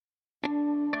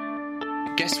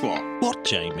guess what? What,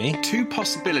 Jamie? Two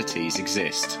possibilities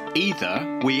exist.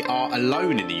 Either we are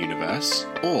alone in the universe,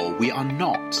 or we are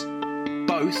not.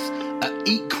 Both are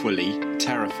equally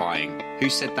terrifying. Who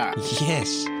said that?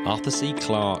 Yes, Arthur C.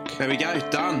 Clarke. There we go,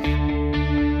 done.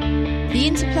 The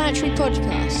Interplanetary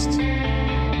Podcast.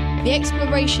 The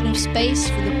exploration of space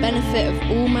for the benefit of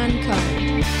all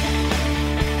mankind.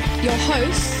 Your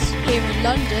hosts, here in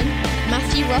London,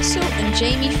 Matthew Russell and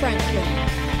Jamie Franklin.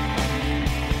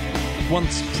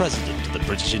 Once president of the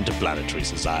British Interplanetary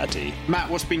Society. Matt,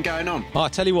 what's been going on? I'll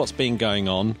tell you what's been going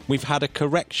on. We've had a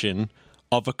correction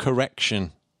of a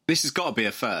correction. This has got to be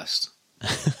a first.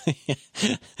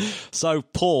 So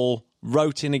Paul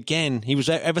wrote in again. He was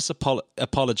ever so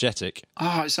apologetic.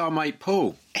 Oh, it's our mate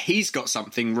Paul. He's got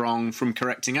something wrong from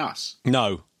correcting us.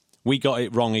 No, we got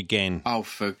it wrong again. Oh,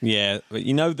 for... Yeah, but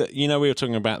you know we were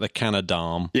talking about the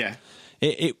Canadarm. Yeah.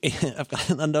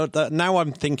 Now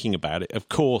I'm thinking about it. Of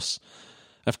course,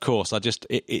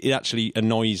 it actually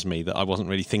annoys me that I wasn't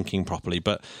really thinking properly.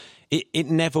 But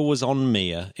it never was on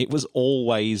Mir. It was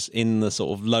always in the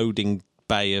sort of loading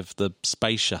bay of the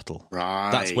space shuttle.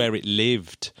 Right. That's where it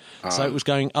lived. So it was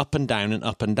going up and down and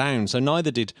up and down. So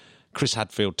neither did Chris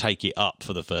Hadfield take it up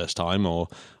for the first time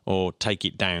or take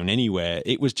it down anywhere.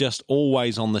 It was just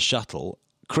always on the shuttle.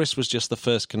 Chris was just the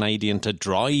first Canadian to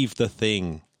drive the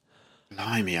thing.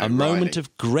 Blimey, a moment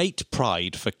of great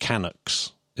pride for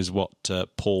Canucks is what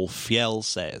Paul Fjell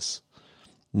says.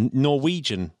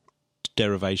 Norwegian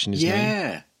derivation, his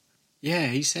name. Yeah,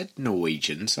 he said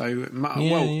Norwegian. So,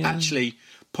 actually,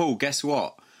 Paul, guess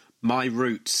what? My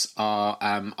roots are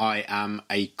I am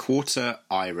a quarter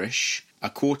Irish, a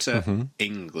quarter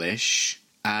English,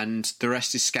 and the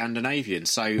rest is Scandinavian.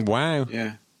 So, wow.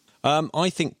 Yeah. I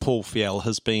think Paul Fjell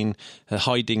has been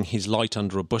hiding his light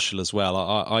under a bushel as well.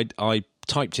 I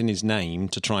typed in his name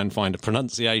to try and find a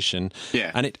pronunciation.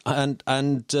 Yeah.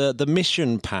 And the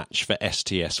mission patch for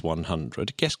STS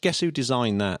 100. Guess who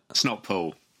designed that? It's not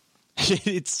Paul.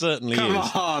 It certainly Come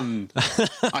is. on.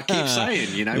 I keep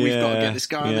saying, we've got to get this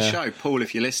guy on the show. Paul,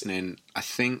 if you're listening, I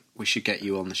think we should get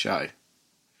you on the show.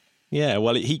 Yeah,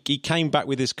 well, he came back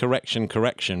with his correction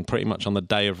pretty much on the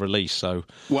day of release. So,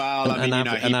 well, an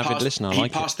avid listener. He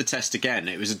passed the test again.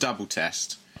 It was a double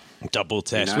test. Double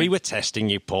test. We were testing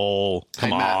you, Paul.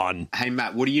 Come on. Hey,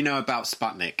 Matt, what do you know about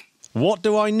Sputnik? What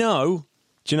do I know?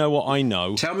 Do you know what I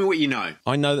know? Tell me what you know.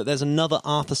 I know that there's another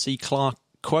Arthur C. Clarke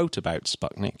quote about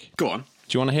Sputnik. Go on.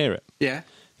 Do you want to hear it? Yeah.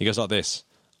 He goes like this.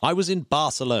 I was in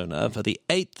Barcelona for the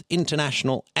 8th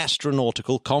International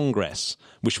Astronautical Congress,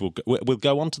 which will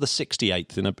go on to the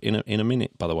 68th in a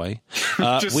minute, by the way.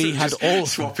 We had all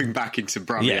swapping back into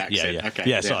Brummy accent. Yeah. Okay.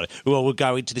 Yeah, sorry. Well, we'll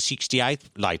go into the 68th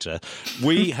later.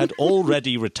 We had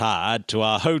already retired to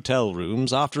our hotel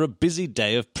rooms after a busy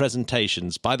day of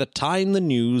presentations by the time the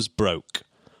news broke.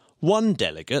 One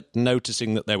delegate,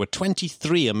 noticing that there were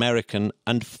 23 American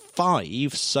and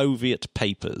 5 Soviet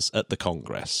papers at the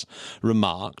Congress,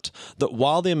 remarked that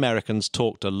while the Americans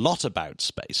talked a lot about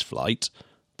spaceflight,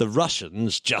 the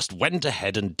Russians just went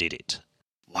ahead and did it.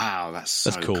 Wow, that's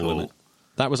cool, isn't it?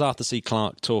 That was Arthur C.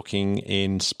 Clarke talking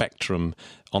in Spectrum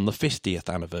on the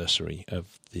 50th anniversary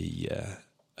of the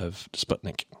of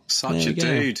Sputnik. Such a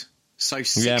dude. So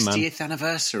 60th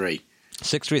anniversary.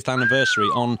 60th anniversary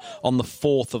on the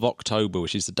 4th of October,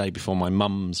 which is the day before my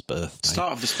mum's birthday.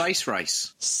 Start of the space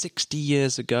race. 60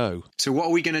 years ago. So what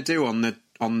are we going to do on the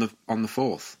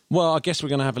 4th? Well, I guess we're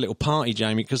going to have a little party,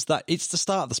 Jamie, because it's the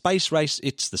start of the space race.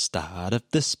 It's the start of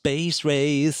the space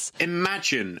race.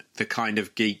 Imagine the kind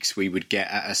of geeks we would get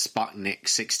at a Sputnik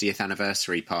 60th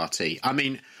anniversary party. I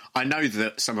mean, I know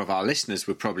that some of our listeners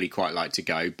would probably quite like to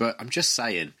go, but I'm just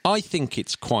saying. I think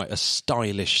it's quite a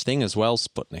stylish thing as well,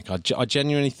 Sputnik. I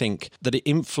genuinely think that it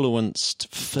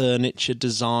influenced furniture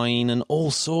design and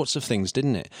all sorts of things,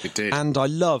 didn't it? It did. And I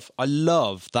love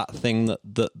that thing that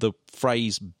the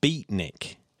phrase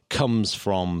beatnik comes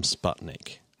from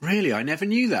Sputnik. Really? I never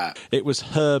knew that. It was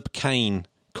Herb Caen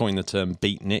coined the term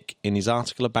beatnik in his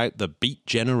article about the Beat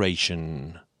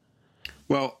Generation.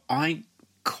 Well, I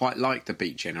quite like the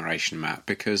Beat Generation, Matt,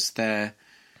 because they're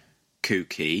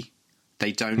kooky.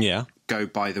 They don't go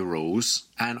by the rules.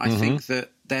 And I think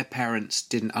that their parents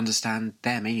didn't understand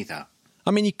them either.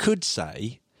 I mean, you could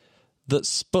say that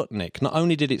Sputnik, not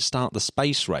only did it start the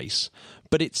space race,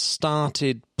 but it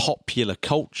started popular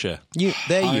culture.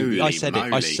 I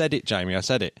said it, Jamie. I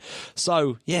said it.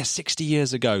 So, 60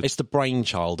 years ago, it's the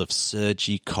brainchild of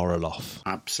Sergei Korolev.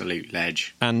 Absolute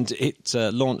ledge. And it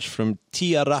launched from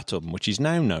Tyuratum, which is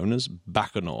now known as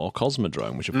Baikonur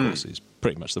Cosmodrome, which, of course, is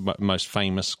pretty much the most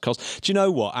famous Do you know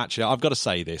what? Actually, I've got to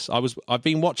say this. I've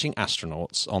been watching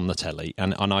Astronauts on the telly,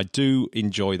 and I do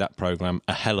enjoy that programme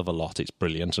a hell of a lot. It's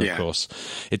brilliant. And, of course,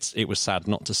 it was sad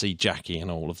not to see Jackie in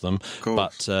all of them.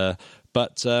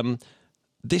 But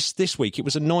this week it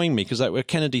was annoying me because they were at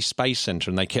Kennedy Space Centre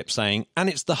and they kept saying, and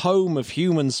it's the home of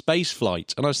human space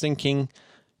flight. And I was thinking,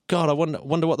 God, I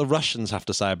wonder what the Russians have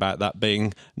to say about that,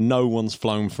 being no one's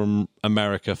flown from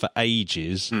America for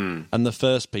ages, and the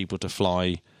first people to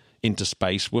fly into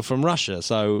space were from Russia.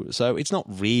 So it's not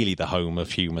really the home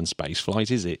of human space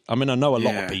flight, is it? I mean, I know a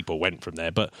lot of people went from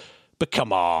there, but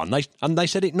come on. They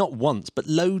said it not once, but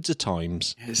loads of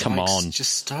times. Come on.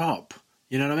 Just stop.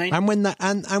 You know what I mean?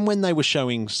 And when they were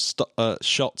showing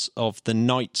shots of the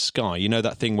night sky, you know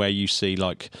that thing where you see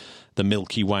like the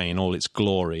Milky Way in all its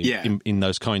glory in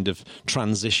those kind of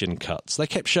transition cuts, they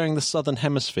kept showing the southern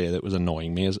hemisphere. That was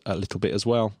annoying me a little bit as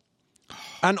well.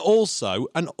 And also,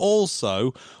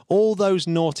 all those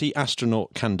naughty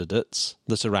astronaut candidates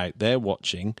that are out there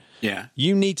watching,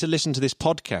 you need to listen to this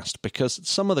podcast, because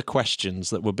some of the questions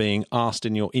that were being asked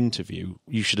in your interview,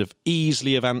 you should have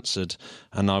easily have answered.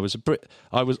 And I was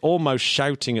almost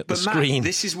shouting at the screen. Matt,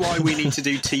 this is why we need to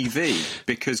do TV,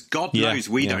 because God knows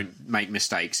we don't make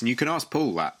mistakes, and you can ask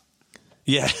Paul that.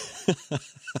 Yeah.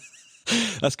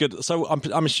 That's good. So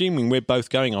I'm assuming we're both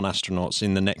going on Astronauts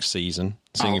in the next season,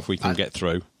 seeing if we can get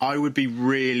through. I would be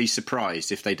really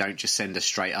surprised if they don't just send us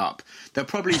straight up. They'll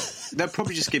probably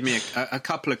just give me a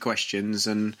couple of questions,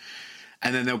 and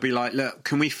then they'll be like, "Look,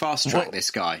 can we fast track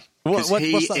this guy?" What's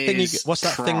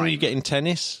that thing you get in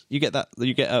tennis? You get that.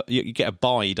 You get a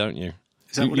bye, don't you?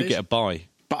 Is that what it is? You get a bye.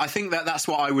 But I think that's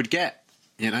what I would get.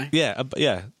 You know? Yeah.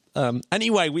 Yeah.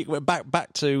 Anyway, we're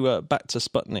back to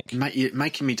Sputnik. You're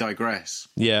making me digress.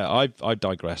 Yeah, I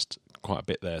digressed quite a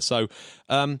bit there. So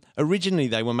originally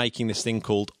they were making this thing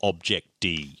called Object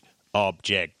D,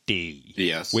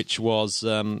 yes, which was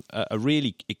a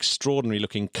really extraordinary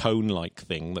looking cone-like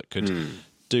thing that could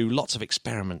do lots of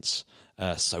experiments,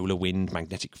 solar wind,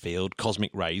 magnetic field,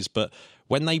 cosmic rays. But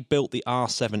when they built the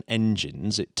R7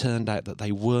 engines, it turned out that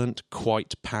they weren't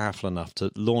quite powerful enough to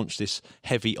launch this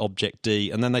heavy Object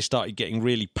D. And then they started getting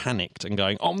really panicked and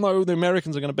going, oh no, the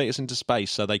Americans are going to beat us into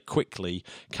space. So they quickly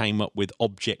came up with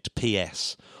Object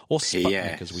PS, or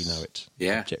Sputnik as we know it.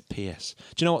 Yeah. Object PS.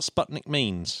 Do you know what Sputnik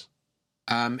means?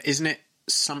 Isn't it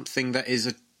something that is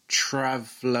a travelling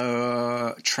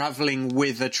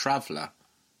with a traveller?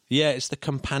 Yeah, it's the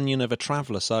companion of a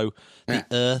traveller. So the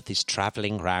Earth is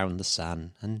travelling round the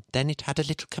sun, and then it had a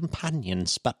little companion,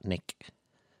 Sputnik.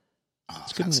 Oh,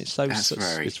 it's good, isn't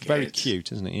it? It's very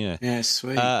cute, isn't it? Yeah. Yeah,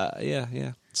 sweet.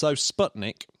 Yeah. So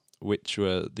Sputnik, which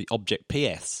were the Object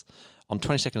PS, on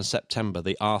 22nd of September,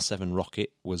 the R7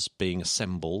 rocket was being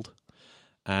assembled.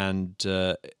 And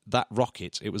that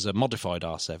rocket, it was a modified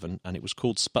R7, and it was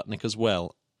called Sputnik as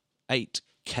well,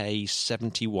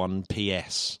 8K71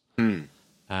 PS.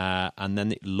 And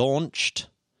then it launched,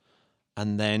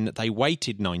 and then they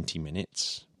waited 90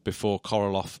 minutes before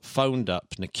Korolev phoned up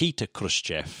Nikita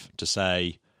Khrushchev to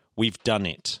say, we've done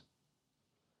it.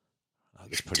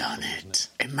 We've done it.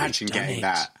 Imagine getting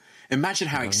that. Imagine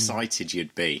how excited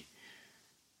you'd be.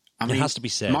 I mean, it has to be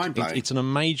said. Mind-blowing. It's a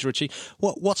major achievement.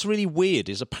 What's really weird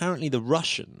is apparently the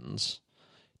Russians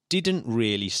didn't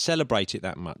really celebrate it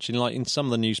that much. In some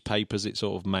of the newspapers, it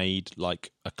sort of made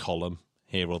like a column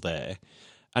here or there.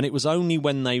 And it was only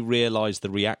when they realised the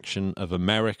reaction of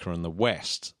America and the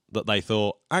West that they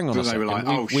thought, hang on a second,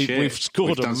 like, we've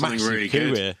scored a massive really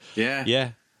coup here.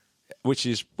 Yeah. Which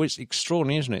is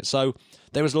extraordinary, isn't it? So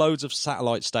there was loads of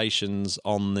satellite stations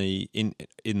in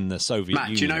the Soviet Union.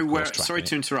 Matt, do you know where? Sorry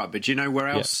to interrupt, but do you know where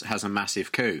else has a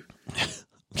massive coup?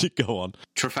 Go on.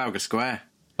 Trafalgar Square.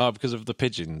 Oh, because of the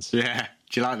pigeons. Yeah.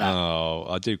 Do you like that? Oh,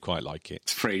 I do quite like it.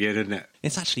 It's pretty good, isn't it?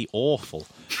 It's actually awful.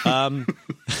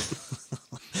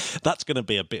 That's going to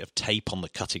be a bit of tape on the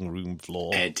cutting room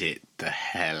floor. Edit the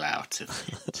hell out of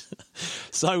it.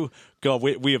 So, God,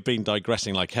 we have been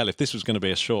digressing like hell. If this was going to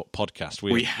be a short podcast,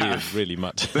 we have really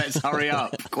much. Let's hurry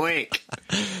up, quick.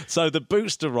 So the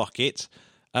booster rocket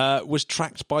was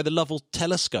tracked by the Lovell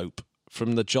Telescope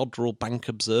from the Jodrell Bank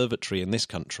Observatory in this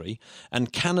country,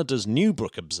 and Canada's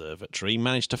Newbrook Observatory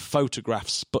managed to photograph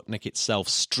Sputnik itself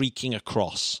streaking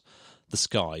across the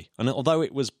sky. And although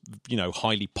it was,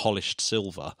 highly polished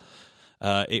silver,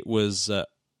 it was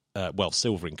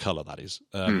silver in colour, that is.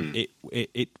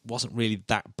 It wasn't really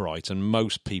that bright, and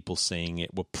most people seeing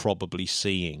it were probably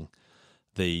seeing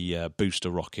the booster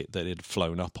rocket that it had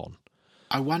flown up on.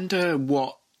 I wonder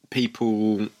what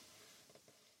people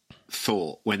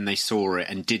thought when they saw it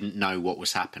and didn't know what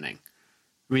was happening.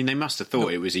 I mean, they must have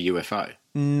thought it was a UFO.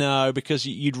 No, because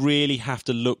you'd really have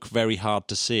to look very hard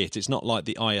to see it. It's not like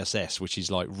the ISS, which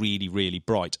is like really, really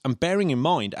bright. And bearing in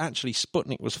mind, actually,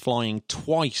 Sputnik was flying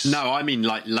twice. No, I mean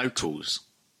like locals.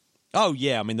 Oh,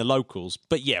 yeah, I mean the locals.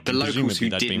 But yeah, the locals who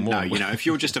didn't know. You know, if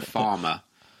you're just a farmer...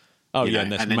 oh, yeah,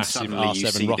 and this massive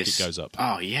R7 rocket goes up.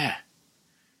 Oh, yeah.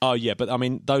 Oh, yeah, but I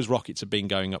mean, those rockets have been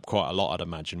going up quite a lot, I'd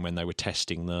imagine, when they were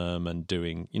testing them and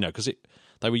doing, you know, because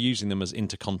they were using them as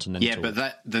intercontinental. Yeah,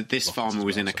 but this farmer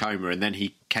was in a coma, and then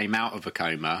he came out of a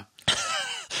coma.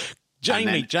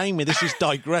 Jamie, this is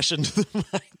digression to the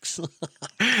max.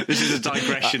 This is a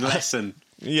digression lesson.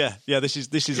 Yeah, this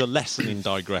is a lesson in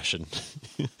digression.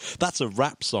 That's a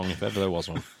rap song if ever there was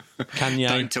one. Kanye,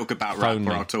 don't talk about rap,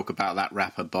 or I'll talk about that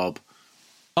rapper Bob.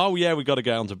 Oh yeah, we got to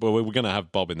get on to. Well, we're going to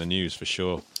have Bob in the news for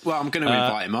sure. Well, I'm going to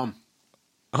invite him on.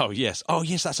 Oh yes,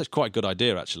 that's a quite good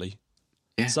idea actually.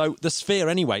 Yeah. So the sphere,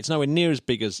 anyway, it's nowhere near as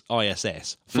big as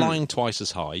ISS, flying twice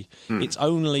as high. It's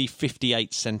only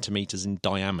 58 centimetres in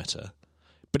diameter,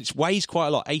 but it weighs quite a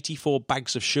lot, 84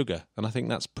 bags of sugar, and I think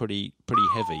that's pretty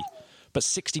heavy. But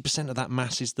 60% of that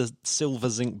mass is the silver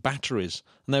zinc batteries,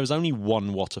 and there was only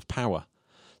 1 watt of power.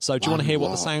 So do you want to hear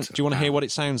what the sound? Do you want to hear what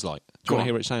it sounds like? Do you want to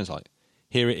hear what it sounds like?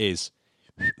 Here it is.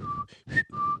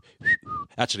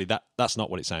 Actually, that's not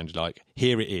what it sounded like.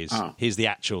 Here it is. Oh. Here's the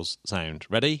actual sound.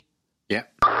 Ready?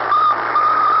 Yep.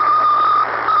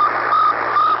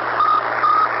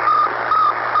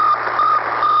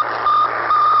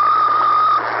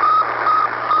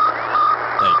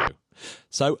 There you go.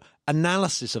 So,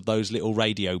 analysis of those little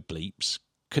radio bleeps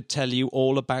could tell you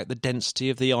all about the density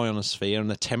of the ionosphere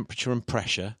and the temperature and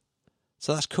pressure.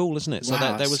 So that's cool, isn't it? So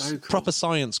wow, there was so cool. Proper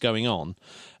science going on,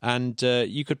 and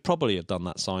you could probably have done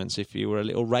that science if you were a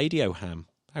little radio ham.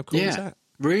 How cool is that?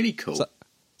 Really cool.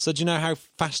 So do you know how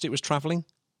fast it was travelling?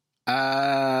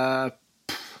 No,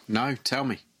 tell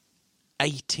me.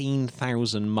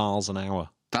 18,000 miles an hour.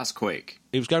 That's quick.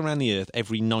 It was going around the Earth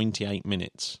every 98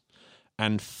 minutes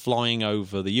and flying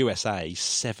over the USA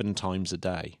 7 times a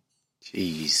day.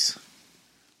 Jeez.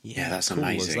 Yeah, that's cool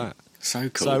amazing. Was that? So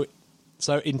cool.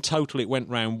 So in total, it went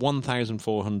round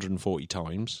 1,440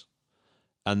 times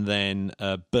and then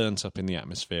burnt up in the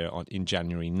atmosphere in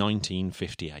January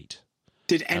 1958.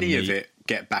 Did any of it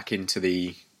get back into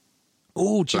the...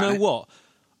 Oh, do you know what?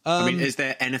 I mean, is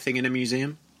there anything in a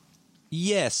museum?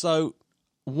 Yeah, so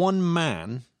one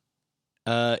man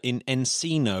in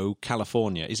Encino,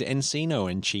 California. Is it Encino or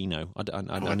Encino?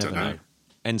 I never know.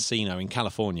 Encino in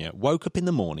California woke up in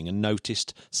the morning and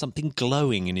noticed something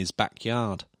glowing in his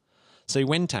backyard. So he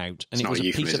went out and it was a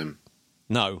euphemism. piece of...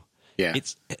 No. Yeah.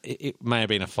 It may have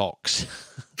been a fox.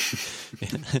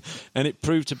 And it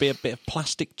proved to be a bit of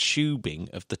plastic tubing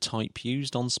of the type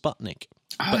used on Sputnik.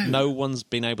 Oh. But no one's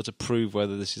been able to prove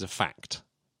whether this is a fact.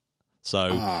 So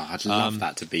I'd love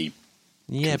that to be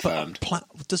confirmed.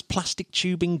 But does plastic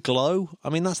tubing glow? I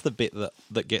mean, that's the bit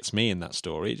that gets me in that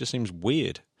story. It just seems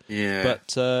weird. Yeah.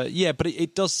 But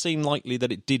it does seem likely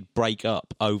that it did break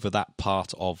up over that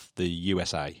part of the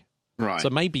USA. Right. So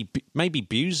maybe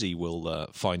Busey will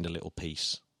find a little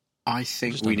piece. I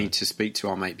think we need to speak to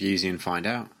our mate Busey and find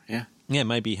out. Yeah. Yeah,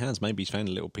 maybe he has. Maybe he's found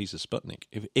a little piece of Sputnik.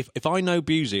 If I know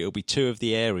Busey, it'll be 2 of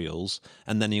the aerials,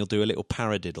 and then he'll do a little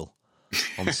paradiddle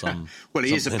on some... Well,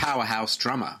 he is a powerhouse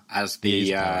drummer, as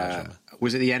the...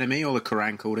 was it the Enemy or the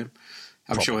Kerrang called him?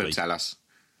 I'm sure he'll tell us.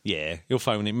 Yeah, he'll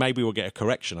phone him. Maybe we'll get a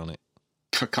correction on it.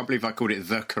 I can't believe I called it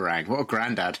the Kerrang. What a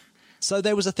grandad. So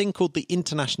there was a thing called the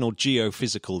International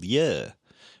Geophysical Year,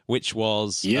 which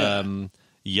was...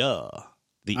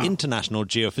 The International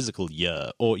Geophysical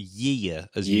Year, or year,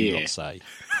 as you lot say.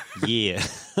 Year.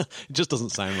 It just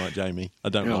doesn't sound right, Jamie. I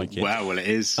don't like it. Well, it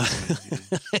is.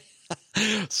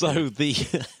 So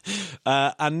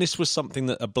and this was something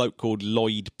that a bloke called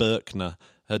Lloyd Berkner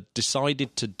had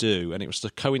decided to do, and it was to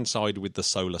coincide with the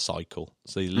solar cycle,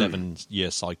 so the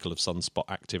 11-year cycle of sunspot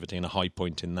activity and a high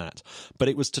point in that. But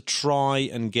it was to try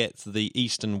and get the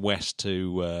East and West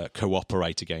to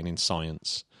cooperate again in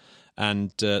science.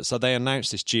 And so they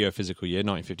announced this geophysical year,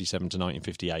 1957 to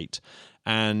 1958,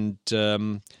 and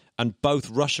both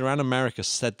Russia and America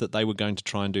said that they were going to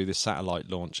try and do this satellite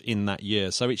launch in that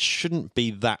year. So it shouldn't be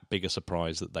that big a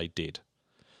surprise that they did.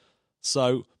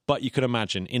 So But you can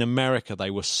imagine, in America,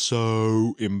 they were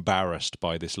so embarrassed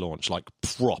by this launch, like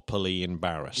properly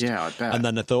embarrassed. Yeah, I bet. And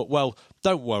then they thought, well,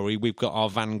 don't worry, we've got our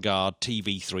Vanguard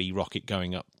TV3 rocket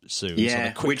going up soon.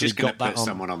 Yeah, so we're just going to put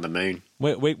someone on the moon.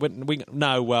 Well,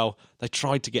 they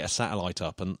tried to get a satellite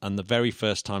up, and the very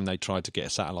first time they tried to get a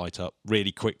satellite up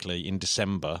really quickly in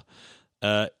December,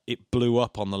 it blew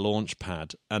up on the launch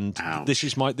pad. And this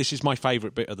is my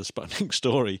favourite bit of the Sputnik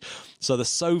story. So the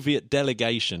Soviet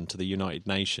delegation to the United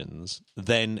Nations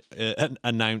then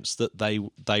announced that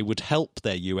they would help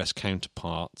their US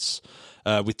counterparts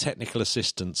with technical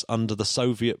assistance under the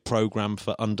Soviet Programme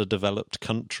for Underdeveloped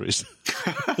Countries.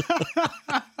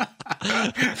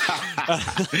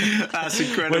 That's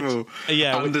incredible.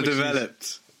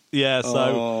 Underdeveloped. Yeah,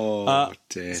 so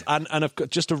dear. And I've got,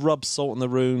 just to rub salt in the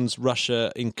wounds, Russia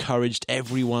encouraged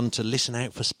everyone to listen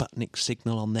out for Sputnik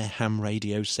signal on their ham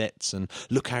radio sets and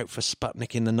look out for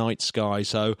Sputnik in the night sky.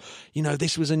 So,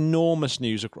 this was enormous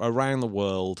news around the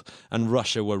world, and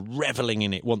Russia were reveling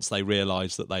in it once they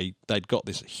realised that they'd got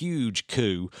this huge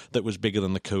coup that was bigger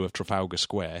than the coup of Trafalgar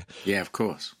Square. Yeah, of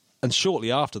course. And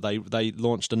shortly after, they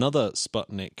launched another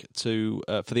Sputnik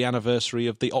for the anniversary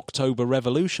of the October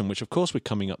Revolution, which of course we're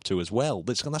coming up to as well.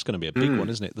 That's going to be a big one,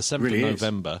 isn't it? The 7th really of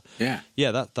November. Yeah,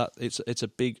 that it's a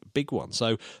big one.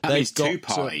 So they've got 2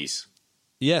 parties.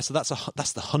 So that's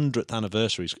the 100th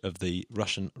anniversary of the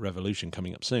Russian Revolution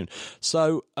coming up soon.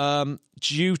 So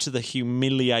due to the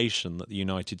humiliation that the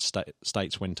United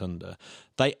States went under,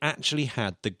 they actually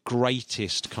had the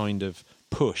greatest kind of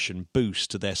push and boost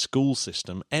to their school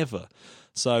system ever.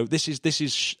 So this is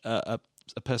a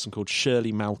person called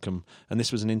Shirley Malcolm, and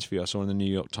this was an interview I saw in the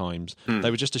New York Times. They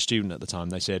were just a student at the time.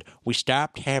 They said, "We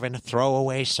stopped having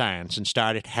throwaway science and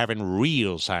started having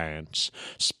real science.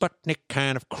 Sputnik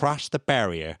kind of crossed the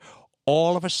barrier.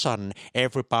 All of a sudden,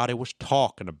 everybody was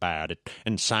talking about it,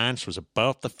 and science was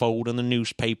above the fold in the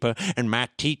newspaper, and my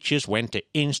teachers went to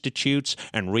institutes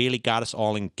and really got us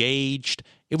all engaged.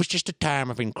 It was just a time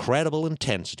of incredible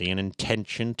intensity and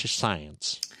intention to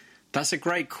science." That's a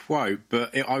great quote,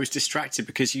 but I was distracted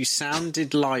because you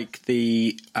sounded like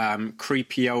the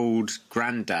creepy old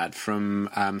granddad from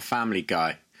Family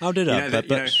Guy. Oh, did I?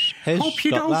 Hope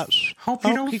you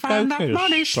don't find that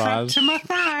money strapped to my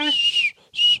thigh.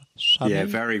 Yeah,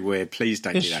 very weird. Please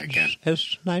don't do that again.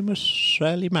 His name was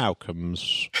Shirley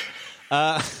Malcolms.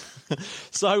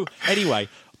 So, anyway,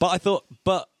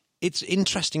 but it's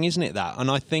interesting, isn't it, that?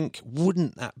 And I think,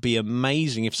 wouldn't that be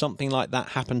amazing if something like that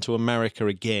happened to America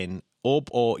again,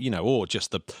 or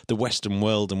just the Western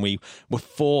world, and we were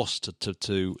forced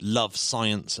to love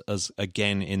science as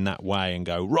again in that way and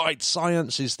go, right,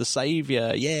 science is the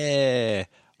saviour, yeah.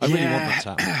 I really want that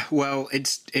to happen. Well,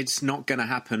 it's not going to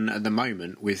happen at the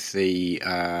moment with the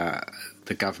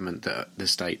government that the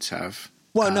states have.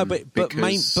 Well, no, but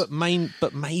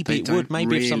maybe it would. Maybe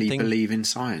really if something believe in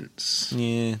science.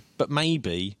 Yeah, but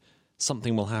maybe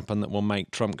something will happen that will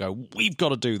make Trump go, "We've got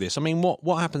to do this." I mean,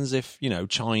 what happens if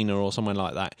China or someone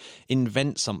like that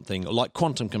invents something like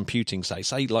quantum computing?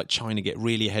 Say like China get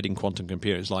really ahead in quantum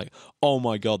computing. It's like, oh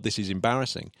my god, this is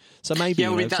embarrassing. So maybe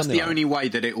that's the only way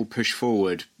that it will push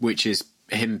forward, which is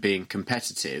him being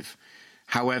competitive.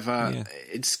 However,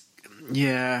 it's.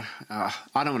 Yeah, I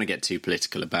don't want to get too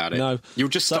political about it. No. You'll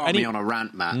just start me on a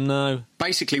rant, Matt. No.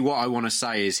 Basically, what I want to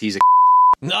say is he's a...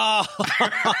 No.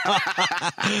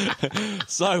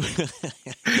 So,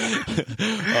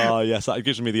 yes, that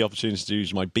gives me the opportunity to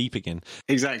use my beep again.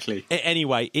 Exactly.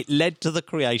 Anyway, it led to the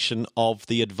creation of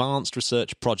the Advanced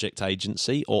Research Project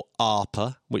Agency, or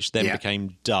ARPA, which then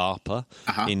became DARPA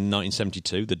in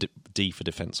 1972, the D for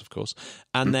defence, of course.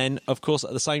 And then, of course,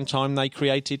 at the same time, they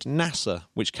created NASA,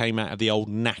 which came out of the old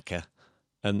knacker.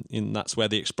 And that's where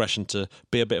the expression to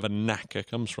be a bit of a knacker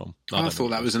comes from. I thought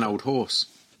that was an old horse.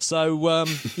 So,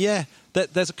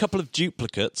 there's a couple of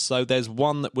duplicates. So there's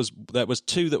one there was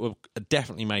 2 that were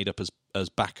definitely made up as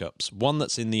backups. One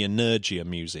that's in the Energia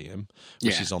Museum,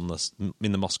 which is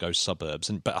in the Moscow suburbs.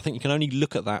 But I think you can only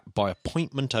look at that by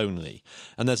appointment only.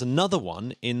 And there's another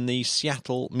one in the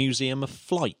Seattle Museum of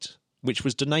Flight, which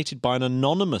was donated by an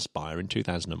anonymous buyer in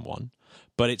 2001.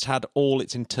 But it's had all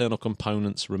its internal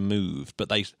components removed. But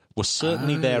they were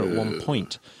certainly there at one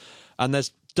point. And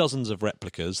there's dozens of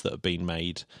replicas that have been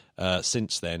made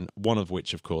since then, one of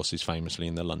which, of course, is famously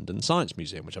in the London Science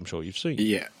Museum, which I'm sure you've seen.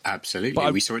 Yeah,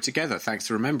 absolutely. We saw it together. Thanks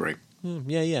for remembering.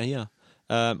 Yeah.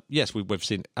 Yes, we've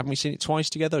seen it. Haven't we seen it twice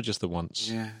together or just the once?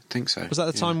 Yeah, I think so. Was that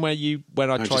the time where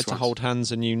I tried to hold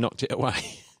hands and you knocked it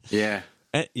away? Yeah.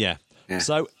 Yeah.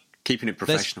 So keeping it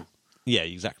professional. Yeah,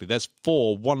 exactly. There's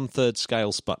 4 1/3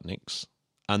 scale Sputniks.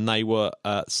 and they were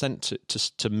sent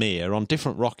to Mir on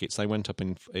different rockets. They went up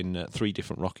in 3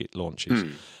 different rocket launches.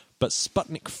 But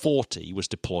Sputnik 40 was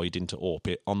deployed into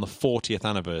orbit on the 40th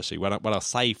anniversary. When I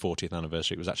say 40th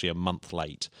anniversary, it was actually a month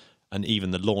late, and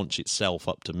even the launch itself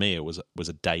up to Mir was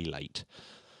a day late.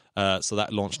 So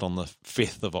that launched on the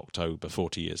 5th of October,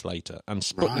 40 years later. And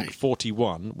Sputnik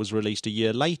 41 was released a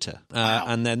year later. Wow.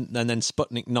 And then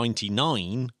Sputnik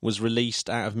 99 was released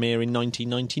out of Mir in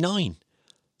 1999.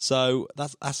 So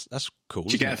that's cool.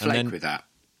 Did you get a flake with that?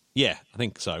 Yeah, I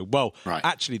think so. Well,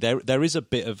 actually, there is a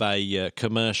bit of a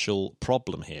commercial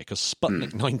problem here, because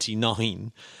Sputnik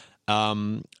 99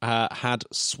 had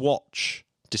Swatch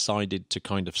decided to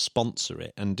kind of sponsor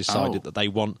it and decided that they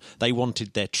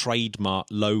wanted their trademark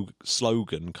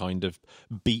slogan kind of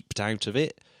beeped out of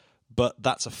it. But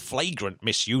that's a flagrant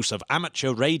misuse of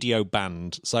amateur radio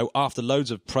band. So after loads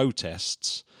of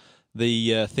protests,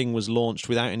 the thing was launched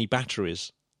without any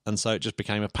batteries. And so it just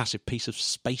became a passive piece of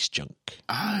space junk.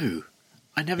 Oh,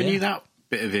 I never knew that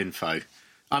bit of info.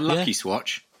 Unlucky,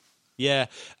 Swatch. Yeah,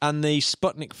 and the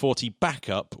Sputnik 40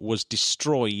 backup was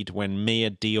destroyed when Mir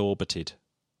deorbited.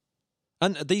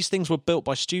 And these things were built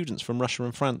by students from Russia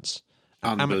and France.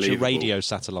 Amateur radio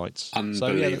satellites.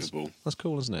 Unbelievable. So, yeah, that's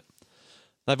cool, isn't it?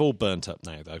 They've all burnt up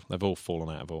now, though. They've all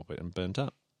fallen out of orbit and burnt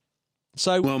up.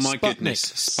 So, well, my Sputnik, goodness.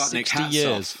 Sputnik 60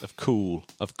 years off.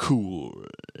 of cool.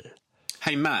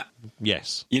 Hey, Matt.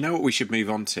 Yes. You know what we should move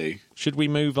on to? Should we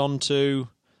move on to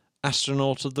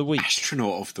Astronaut of the Week?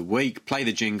 Astronaut of the Week. Play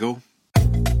the jingle.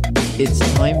 It's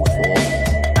time for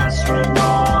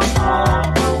Astronaut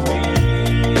of the Week.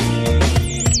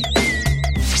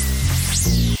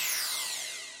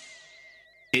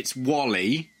 It's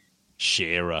Wally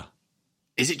Shearer.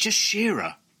 Is it just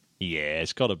Shearer? Yeah,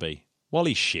 it's got to be.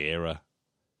 Wally Shearer.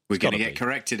 We're going to get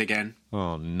corrected again.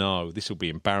 Oh, no. This will be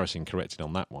embarrassing corrected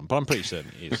on that one, but I'm pretty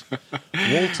certain it is.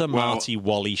 Walter Marty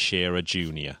Wally Shearer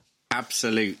Jr.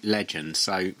 Absolute legend.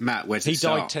 So, Matt, where's he it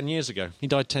start? died 10 years ago.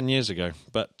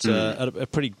 but at a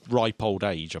pretty ripe old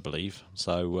age, I believe.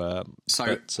 Am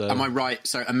I right?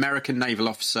 So, American naval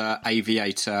officer,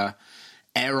 aviator,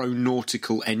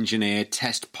 aeronautical engineer,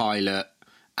 test pilot,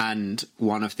 and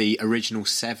one of the original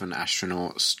 7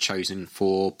 astronauts chosen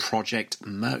for Project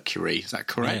Mercury. Is that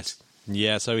correct? Yes.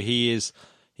 Yeah, so he is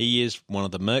one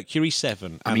of the Mercury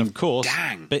 7. Of course,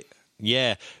 dang.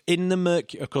 Yeah, in the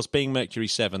Mercury, of course, being Mercury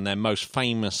 7, their most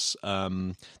famous,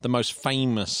 the most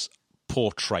famous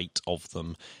portrait of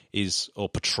them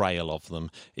portrayal of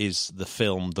them is the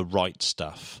film The Right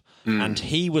Stuff, and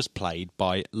he was played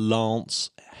by Lance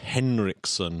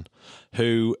Henriksen,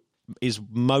 who is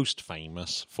most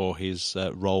famous for his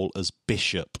role as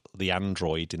Bishop, the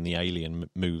android in the Alien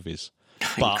movies.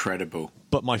 Incredible.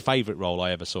 But my favourite role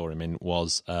I ever saw him in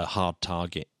was Hard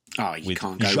Target. Oh, you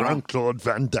can't go wrong. Jean-Claude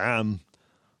Van Damme.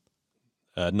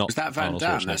 Was that Van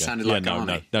Damme? That sounded like No,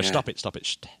 Arnie. no, stop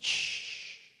it.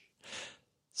 Shh.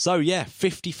 So,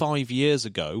 55 years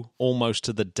ago, almost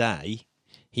to the day,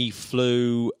 he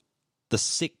flew the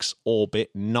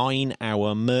 6-orbit,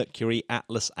 9-hour Mercury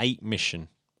Atlas 8 mission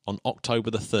on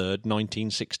October the 3rd,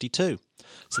 1962.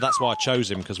 So that's why I chose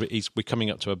him, because we're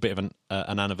coming up to a bit of an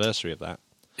anniversary of that.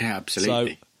 Yeah,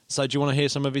 absolutely. So do you want to hear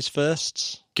some of his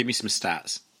firsts? Give me some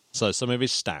stats. So some of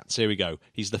his stats. Here we go.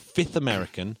 He's the 5th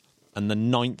American and the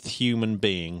 9th human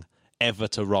being ever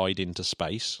to ride into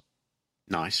space.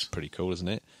 Nice. Pretty cool, isn't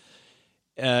it?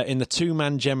 In the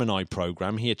 2-man Gemini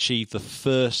program, he achieved the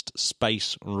first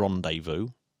space rendezvous.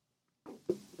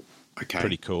 Okay.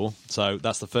 Pretty cool. So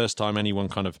that's the first time anyone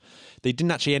they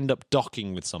didn't actually end up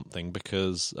docking with something,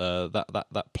 because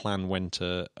that plan went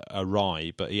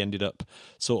awry, but he ended up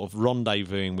sort of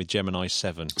rendezvousing with Gemini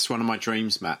 7. It's one of my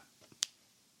dreams, Matt.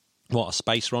 What, a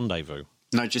space rendezvous?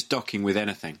 No, just docking with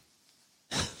anything.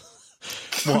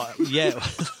 What? Yeah.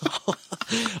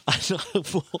 I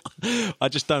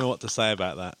just don't know what to say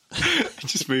about that.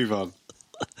 Just move on.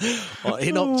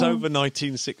 In October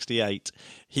 1968,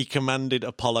 he commanded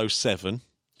Apollo 7.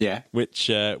 Yeah. Which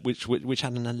had an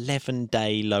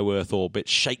 11-day low Earth orbit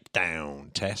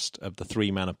shakedown test of the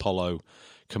 3-man Apollo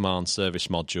command service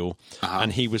module,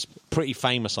 and he was pretty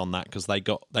famous on that because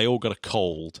they all got a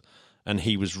cold, and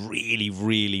he was really,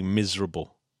 really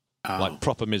miserable, like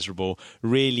proper miserable,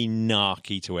 really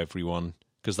narky to everyone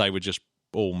because they were just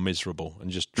all miserable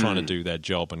and just trying to do their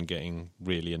job and getting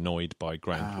really annoyed by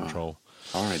ground control.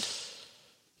 All right.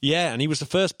 Yeah, and he was the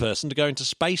first person to go into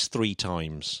space 3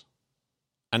 times.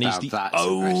 And he's that's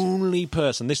only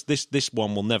person, this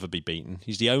one will never be beaten,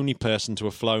 he's the only person to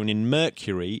have flown in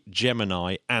Mercury,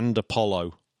 Gemini and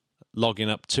Apollo, logging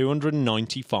up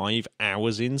 295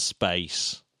 hours in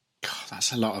space. God,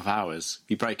 that's a lot of hours.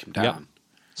 You break them down.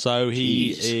 So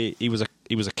he was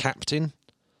a captain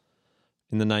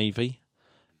in the Navy,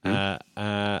 and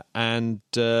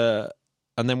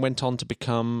then went on to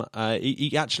become.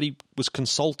 He actually was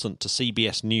consultant to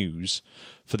CBS News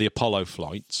for the Apollo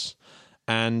flights,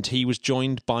 and he was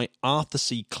joined by Arthur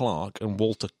C. Clarke and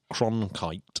Walter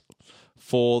Cronkite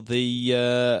for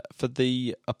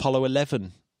the Apollo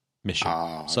 11 mission.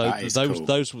 Oh, so that is cool.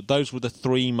 those were the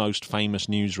three most famous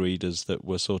newsreaders that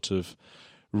were sort of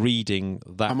reading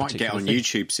that. I might get on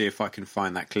YouTube, see if I can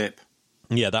find that clip.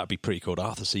 Yeah, that'd be pretty cool.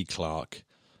 Arthur C. Clarke,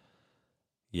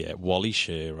 yeah, Wally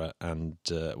Shearer, and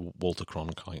Walter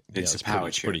Cronkite. It's a power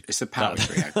trio. It's a power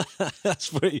trio. It's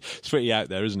pretty out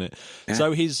there, isn't it? Yeah.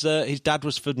 So his dad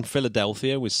was from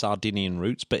Philadelphia with Sardinian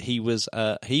roots, but he was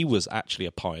actually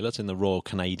a pilot in the Royal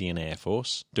Canadian Air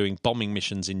Force doing bombing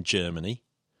missions in Germany.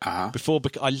 I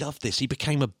love this. He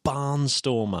became a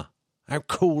barnstormer. How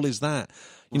cool is that?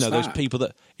 What's those that? people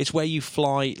it's where you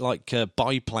fly like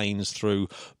biplanes through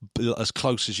as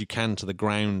close as you can to the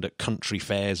ground at country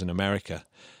fairs in America.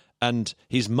 And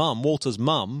his mum, Walter's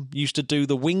mum, used to do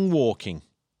the wing walking.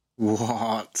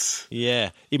 What?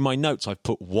 Yeah. In my notes, I've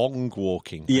put wong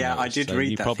walking. Yeah, I did read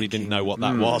that. You probably didn't know what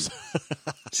that was.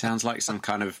 Sounds like some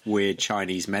kind of weird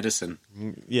Chinese medicine.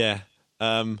 Yeah.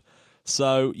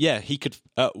 So, yeah, he could.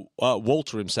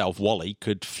 Walter himself, Wally,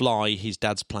 could fly his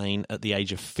dad's plane at the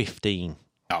age of 15.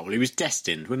 Oh, well, he was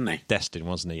destined, wasn't he? Destined,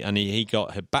 wasn't he? And he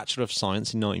got a Bachelor of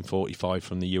Science in 1945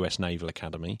 from the US Naval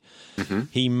Academy. Mm-hmm.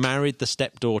 He married the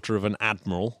stepdaughter of an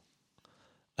admiral,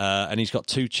 and he's got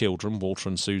 2 children, Walter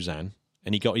and Suzanne.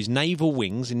 And he got his naval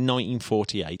wings in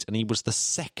 1948, and he was the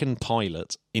second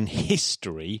pilot in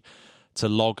history to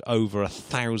log over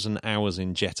 1,000 hours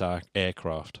in jet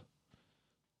aircraft.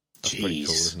 That's pretty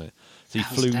cool, isn't it? So he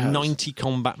flew 90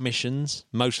 combat missions,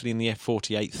 mostly in the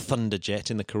F-48 Thunderjet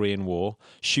in the Korean War,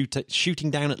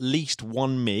 shooting down at least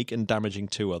 1 MiG and damaging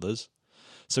 2 others.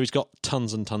 So he's got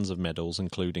tons and tons of medals,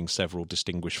 including several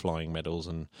distinguished flying medals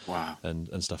and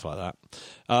stuff like that.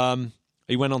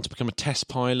 He went on to become a test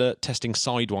pilot, testing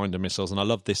Sidewinder missiles, and I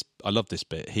love this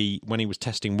bit. When he was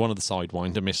testing one of the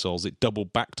Sidewinder missiles, it double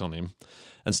backed on him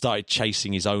and started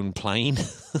chasing his own plane.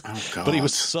 Oh, God. But he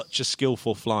was such a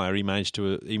skillful flyer, he managed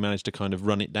to kind of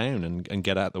run it down and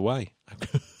get out of the way.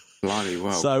 Bloody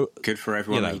well. So, good for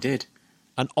everyone he did.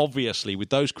 And obviously, with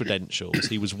those credentials,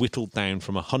 he was whittled down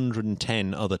from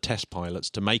 110 other test pilots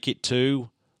to make it to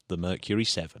the Mercury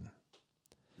 7.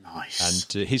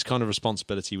 Nice. And his kind of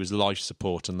responsibility was life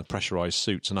support and the pressurised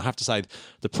suits. And I have to say,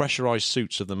 the pressurised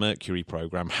suits of the Mercury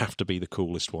programme have to be the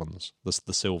coolest ones,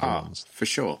 the silver ones. For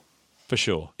sure. For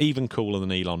sure. Even cooler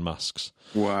than Elon Musk's.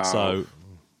 Wow. So,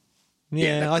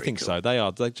 yeah, I think cool.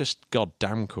 So. They're just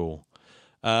goddamn cool.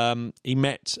 He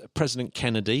met President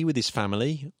Kennedy with his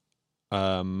family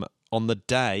on the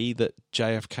day that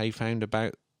JFK found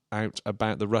out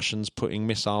about the Russians putting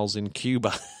missiles in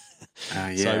Cuba.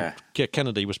 Yeah. So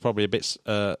Kennedy was probably a bit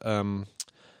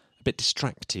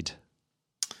distracted.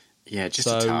 Yeah, just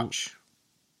a touch.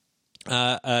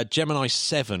 Gemini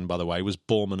 7, by the way, was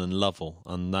Borman and Lovell,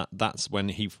 and that's when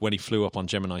he flew up on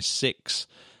Gemini 6.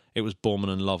 It was Borman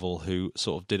and Lovell who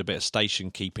sort of did a bit of station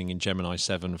keeping in Gemini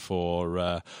 7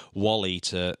 for Wally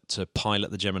to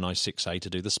pilot the Gemini 6A to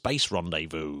do the space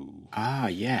rendezvous. Ah,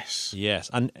 yes. Yes,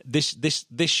 and this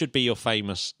should be your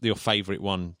favourite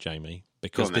one, Jamie,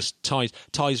 because this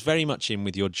ties very much in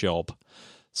with your job.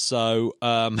 So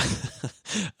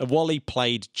Wally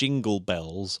played Jingle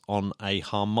Bells on a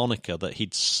harmonica that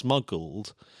he'd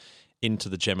smuggled into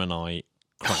the Gemini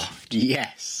craft.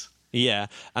 Yes. Yeah,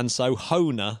 and so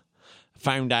Hona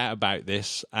found out about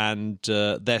this, and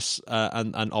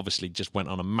and obviously just went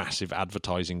on a massive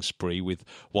advertising spree with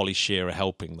Wally Shearer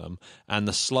helping them. And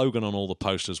the slogan on all the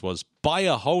posters was, "Buy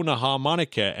a Hona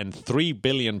harmonica, and 3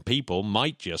 billion people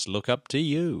might just look up to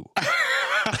you."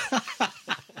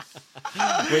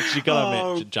 Which you got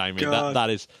to admit, Jamie,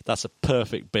 that's a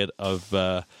perfect bit of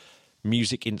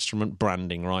music instrument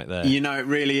branding right there. You know, it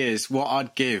really is. What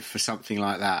I'd give for something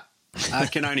like that. I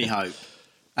can only hope.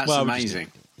 That's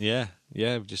amazing. We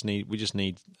just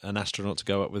need an astronaut to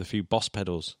go up with a few Boss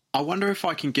pedals. I wonder if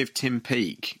I can give Tim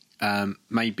Peake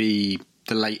maybe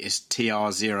the latest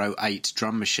TR-08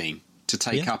 drum machine to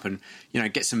take up and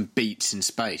get some beats in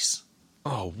space.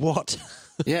 Oh, what?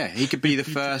 Yeah, he could be the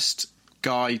first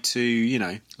guy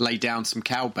to lay down some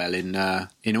cowbell in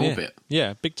orbit.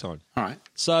 Yeah, big time. All right.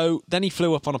 So then he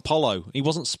flew up on Apollo. He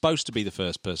wasn't supposed to be the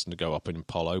first person to go up in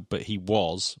Apollo, but he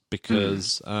was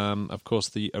because, of course,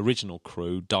 the original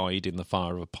crew died in the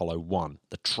fire of Apollo 1,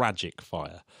 the tragic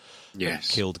fire. Yes.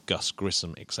 That killed Gus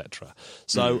Grissom, etc.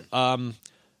 So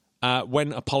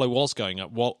when Apollo was going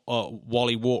up,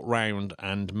 Wally walked round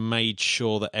and made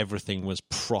sure that everything was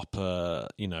proper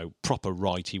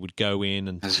right. He would go in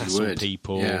and tussle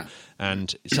people. Yeah.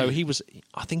 And so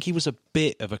I think he was a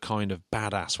bit of a kind of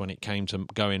badass when it came to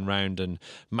going round and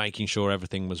making sure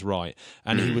everything was right.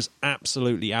 And he was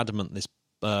absolutely adamant this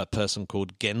person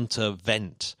called Genter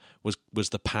Wendt was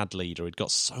the pad leader. He'd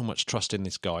got so much trust in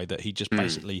this guy that he just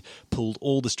basically pulled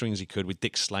all the strings he could with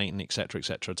Dick Slayton, etc.,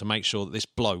 to make sure that this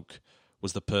bloke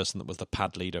was the person that was the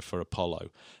pad leader for Apollo.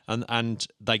 And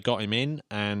they got him in,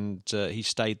 and he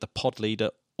stayed the pod leader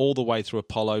all the way through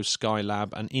Apollo,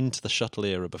 Skylab, and into the shuttle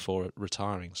era before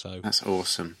retiring. So that's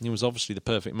awesome. He was obviously the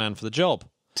perfect man for the job.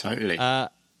 Totally.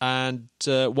 And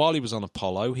while he was on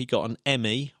Apollo, he got an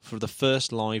Emmy for the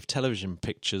first live television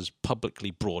pictures publicly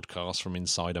broadcast from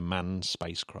inside a manned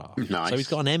spacecraft. Nice. So he's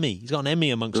got an Emmy. He's got an Emmy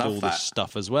amongst all this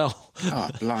stuff as well. Oh,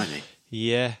 blimey.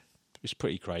 Yeah, it was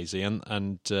pretty crazy.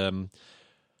 And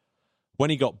when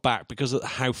he got back, because of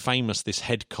how famous this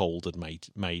head cold had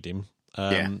made him,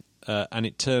 and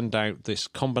it turned out this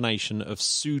combination of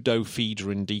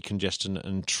pseudoephedrine decongestant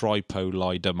and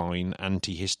tripolidamine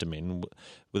antihistamine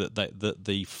that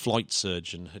the flight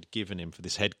surgeon had given him for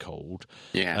this head cold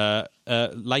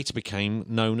later became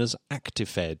known as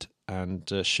Actifed. And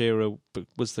Shearer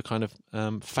was the kind of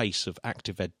face of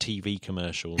Actifed TV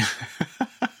commercials.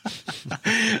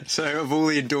 So of all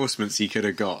the endorsements he could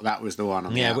have got, that was the one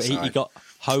on the outside. He got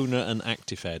Honer and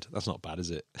Actifed. That's not bad,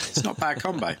 is it? It's not a bad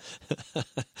combo.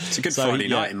 It's a good Friday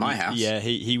night in my house. Yeah,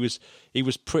 he was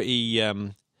pretty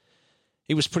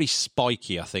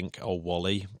spiky, I think, old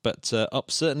Wally, but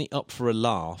certainly up for a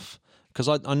laugh. Because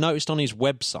I noticed on his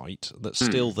website that's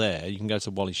still there, you can go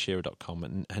to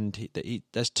wallyshearer.com, and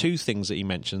there's two things that he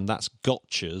mentioned. That's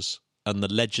gotchas and the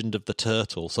legend of the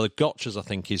turtle. So the gotchas, I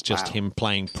think, is just him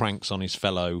playing pranks on his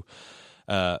fellow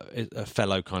kind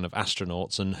of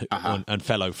astronauts and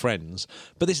fellow friends.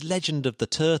 But this legend of the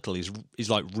turtle is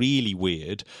like really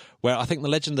weird, where I think the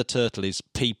legend of the turtle is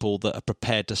people that are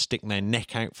prepared to stick their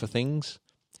neck out for things.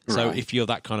 So if you're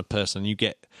that kind of person, you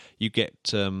get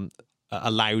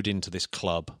allowed into this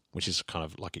club, which is kind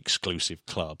of like exclusive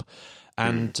club.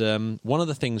 And one of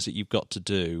the things that you've got to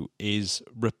do is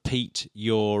repeat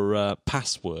your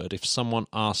password if someone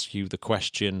asks you the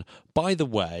question, by the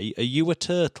way, are you a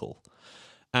turtle?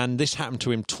 And this happened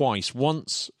to him twice.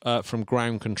 Once from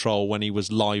ground control when he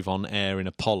was live on air in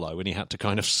Apollo and he had to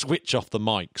kind of switch off the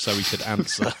mic so he could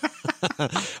answer.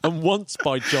 And once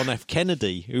by John F.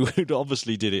 Kennedy, who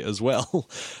obviously did it as well.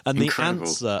 And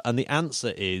the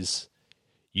answer is,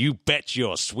 you bet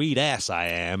your sweet ass I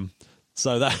am.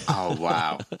 So that. Oh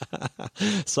wow!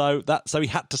 So he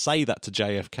had to say that to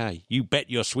JFK. You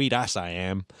bet your sweet ass I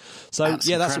am. So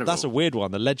that's that's a weird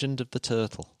one. The legend of the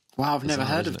turtle. Wow, I've never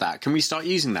heard of that. Can we start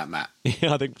using that, Matt?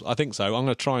 Yeah, I think so. I'm going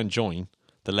to try and join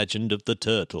the legend of the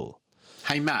turtle.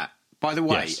 Hey Matt, by the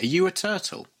way, Are you a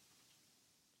turtle?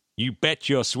 You bet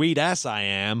your sweet ass I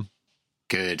am.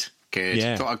 Good.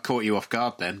 Yeah. Thought I'd caught you off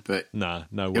guard then, but no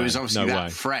way. It was obviously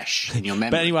fresh in your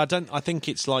memory. But anyway, I think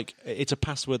it's a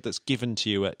password that's given to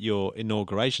you at your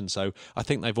inauguration, so I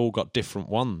think they've all got different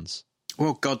ones.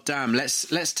 Well, goddamn,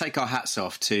 let's take our hats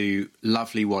off to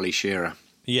lovely Wally Shearer.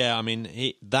 Yeah, I mean,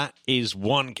 that is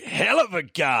one hell of a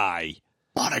guy.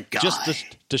 What a guy.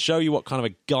 Just to show you what kind of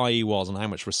a guy he was and how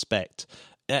much respect.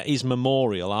 At his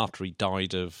memorial, after he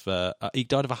died of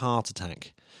a heart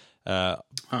attack.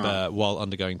 While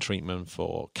undergoing treatment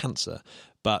for cancer.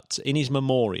 But in his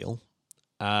memorial,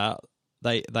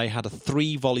 they had a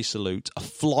 3-volley salute, a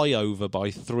flyover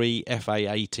by 3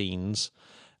 FA-18s,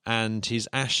 and his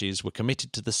ashes were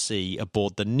committed to the sea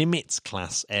aboard the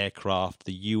Nimitz-class aircraft,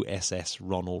 the USS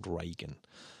Ronald Reagan.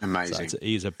 Amazing. So it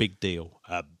is a big deal.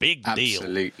 A big deal.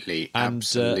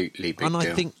 Absolutely big deal. And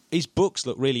I think his books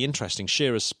look really interesting.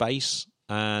 Shearer's Space,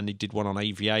 and he did one on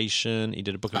aviation. He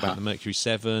did a book about the Mercury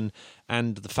 7,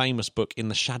 and the famous book In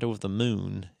the Shadow of the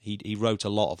Moon. He wrote a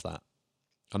lot of that,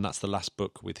 and that's the last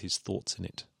book with his thoughts in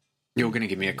it. You're going to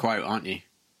give me a quote, aren't you?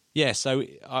 Yeah, so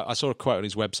I saw a quote on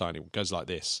his website. It goes like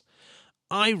this.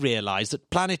 I realise that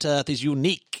planet Earth is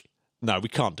unique. No, we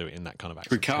can't do it in that kind of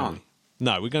accent. We can't.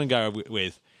 No, we're going to go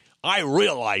with... I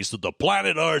realize that the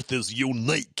planet Earth is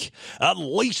unique. At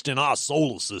least in our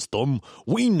solar system,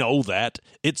 we know that.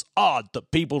 It's odd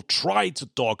that people try to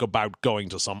talk about going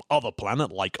to some other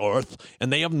planet like Earth,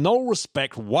 and they have no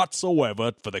respect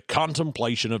whatsoever for the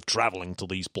contemplation of traveling to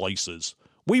these places.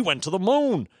 We went to the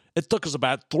moon. It took us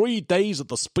about 3 days at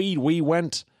the speed we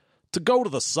went. To go to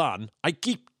the sun, I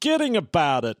keep kidding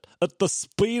about it. At the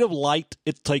speed of light,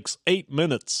 it takes 8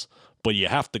 minutes, but you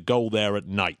have to go there at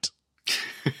night.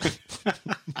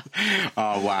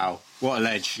 Oh, wow. What a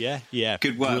ledge. Yeah.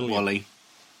 Good work, Brilliant. Wally.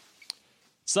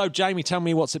 So, Jamie, tell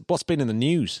me what's been in the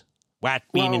news? What's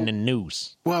been in the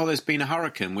news? Well, there's been a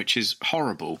hurricane, which is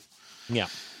horrible. Yeah.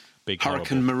 Big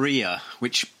Hurricane Maria,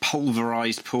 which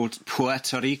pulverised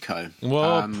Puerto Rico.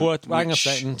 Well, hang a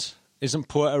second. Isn't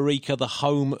Puerto Rico the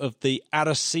home of the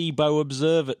Arecibo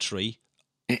Observatory?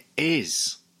 It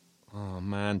is. Oh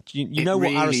man, you know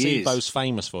really what Arecibo's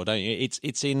famous for, don't you?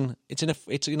 It's in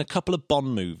a couple of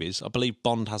Bond movies. I believe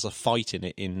Bond has a fight in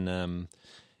it in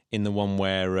the one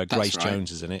where Grace right.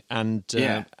 Jones is in it, and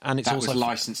And it's that also was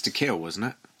Licence to Kill, wasn't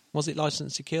it? Was it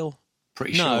Licence to Kill?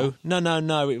 Pretty sure.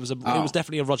 No. It was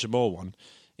definitely a Roger Moore one.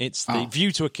 It's the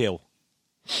View to a Kill.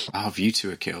 Oh, View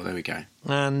to a Kill. There we go.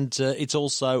 And it's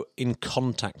also in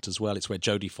Contact as well. It's where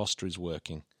Jodie Foster is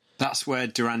working. That's where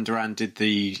Duran Duran did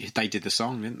the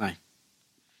song, didn't they?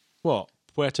 What?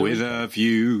 Puerto With Rico? a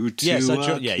view to a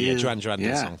kill. Duran Duran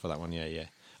did a song for that one. Yeah.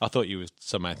 I thought you were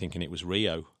somehow thinking it was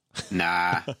Rio.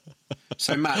 Nah.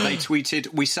 So, Matt, they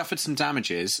tweeted, "We suffered some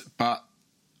damages, but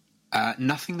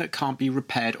nothing that can't be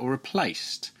repaired or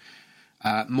replaced.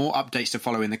 More updates to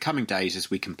follow in the coming days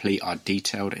as we complete our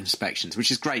detailed inspections,"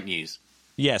 which is great news.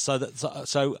 Yeah, so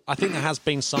I think there has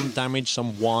been some damage,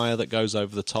 some wire that goes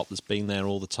over the top that's been there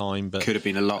all the time. But Could have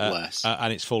been a lot worse.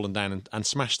 And it's fallen down and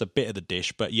smashed a bit of the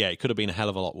dish. But yeah, it could have been a hell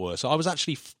of a lot worse. So I was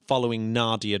actually following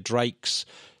Nadia Drake's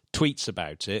tweets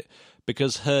about it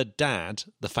because her dad,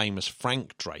 the famous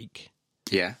Frank Drake,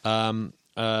 Yeah.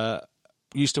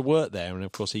 used to work there, and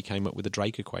of course he came up with the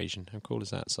Drake equation. How cool is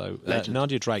that? So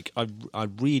Nadia Drake, I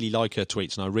really like her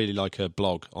tweets and I really like her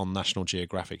blog on National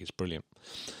Geographic. It's brilliant.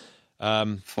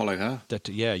 Follow her.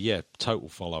 Yeah, total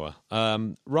follower.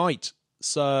 Right.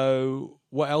 So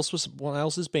what else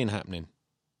has been happening?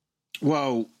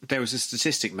 Well, there was a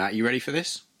statistic, Matt. You ready for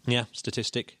this? Yeah,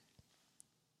 statistic.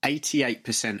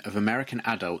 88% of American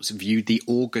adults viewed the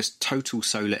August total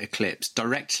solar eclipse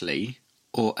directly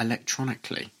or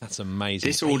electronically. That's amazing.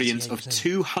 This audience 88%. of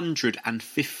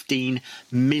 215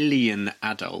 million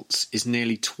adults is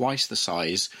nearly twice the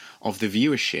size of the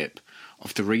viewership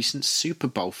of the recent Super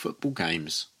Bowl football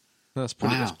games. That's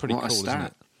pretty Wow, cool, what a isn't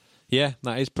stat. it? Yeah,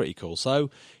 that is pretty cool. So,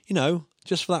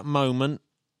 just for that moment,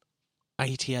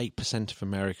 88% of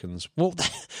Americans. What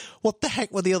the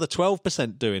heck were the other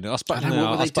 12% doing? What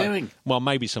were they doing? Well,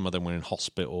 maybe some of them were in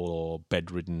hospital or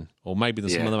bedridden, or maybe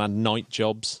some of them had night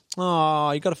jobs.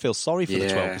 Oh, you got to feel sorry for the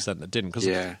 12% that didn't,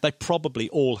 because they probably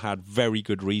all had very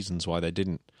good reasons why they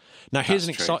didn't. Now,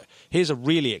 here's a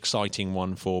really exciting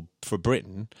one for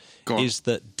Britain, is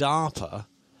that DARPA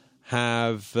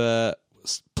have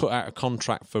put out a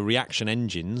contract for reaction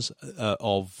engines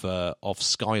of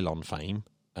Skylon fame,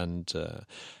 and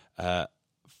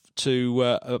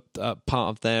to part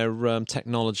of their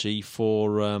technology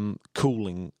for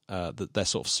cooling, their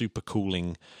sort of super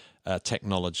cooling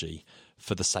technology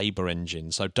for the Sabre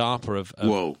engine. So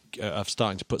DARPA have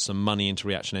starting to put some money into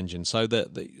reaction engines. So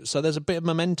so there's a bit of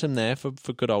momentum there for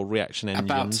good old reaction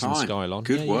engines and Skylon.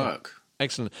 Good work.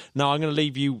 Excellent. Now I'm going to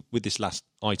leave you with this last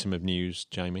item of news,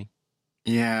 Jamie.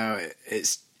 Yeah,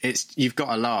 it's you've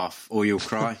got to laugh or you'll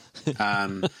cry.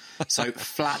 So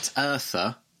Flat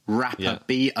Earther, rapper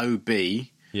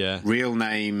B.O.B., real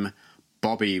name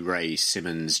Bobby Ray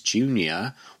Simmons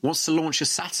Jr., wants to launch a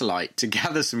satellite to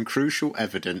gather some crucial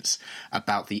evidence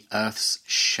about the Earth's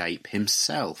shape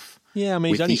himself. Yeah, I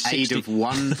mean, with he's only the aid of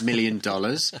 $1 million,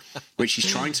 which he's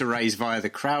trying to raise via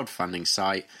the crowdfunding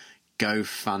site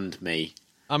GoFundMe.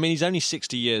 I mean, he's only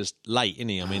 60 years late, isn't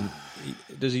he? I mean,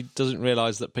 he doesn't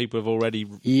realise that people have already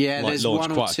there's launched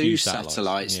one or quite a two few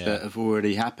satellites that have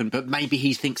already happened, but maybe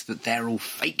he thinks that they're all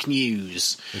fake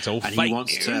news. It's all and fake he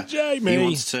wants news, to,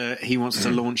 Jamie. He wants to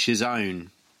launch his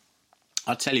own.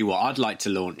 I'll tell you what, I'd like to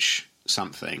launch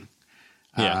something.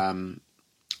 Yeah.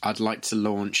 I'd like to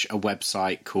launch a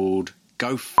website called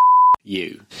Go F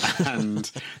You,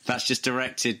 and that's just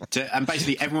directed to, and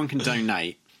basically everyone can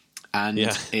donate. And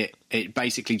it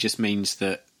basically just means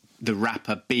that the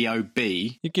rapper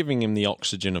B.O.B. You're giving him the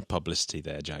oxygen of publicity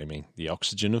there, Jamie. The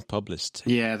oxygen of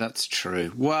publicity. Yeah, that's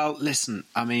true. Well, listen,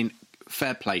 I mean,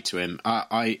 fair play to him.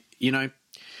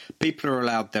 People are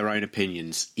allowed their own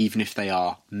opinions, even if they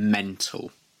are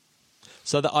mental.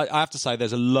 So I have to say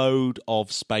there's a load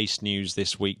of space news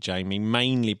this week, Jamie,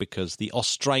 mainly because the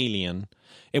 68th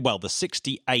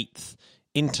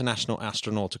International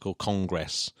Astronautical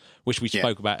Congress, which we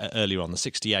spoke about earlier on, the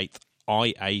 68th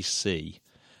IAC.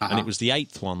 And it was the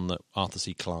 8th one that Arthur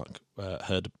C. Clarke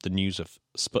heard the news of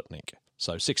Sputnik.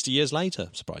 So 60 years later,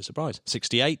 surprise, surprise,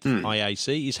 68th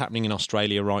IAC is happening in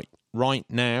Australia right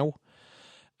now.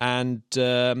 And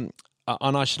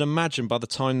and I should imagine by the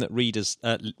time that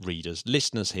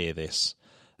listeners hear this,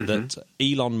 that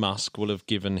Elon Musk will have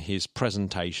given his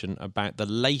presentation about the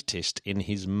latest in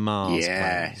his Mars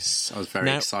plan. Yes, I was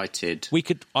very excited.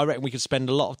 I reckon we could spend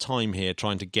a lot of time here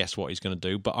trying to guess what he's going to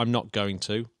do, but I'm not going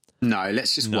to. No,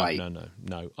 let's just wait.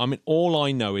 No. I mean, all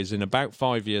I know is in about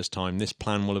 5 years' time, this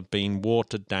plan will have been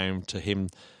watered down to him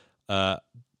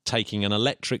taking an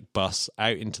electric bus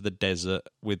out into the desert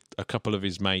with a couple of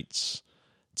his mates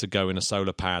to go in a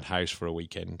solar-powered house for a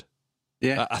weekend.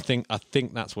 Yeah, I think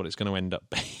that's what it's going to end up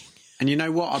being. And you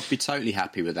know what? I'd be totally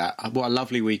happy with that. What a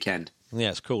lovely weekend. Yeah,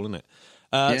 it's cool, isn't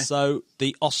it? So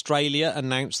the Australia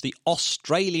announced the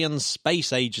Australian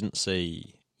Space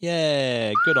Agency.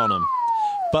 Yeah, good on them.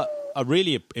 But a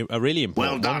really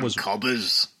important one was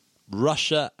cobbers.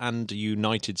 Russia and the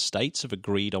United States have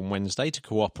agreed on Wednesday to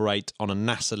cooperate on a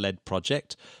NASA-led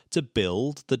project to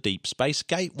build the Deep Space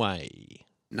Gateway.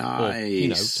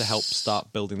 Nice. Or, to help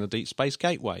start building the Deep Space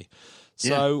Gateway.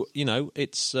 So,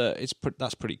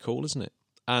 that's pretty cool, isn't it?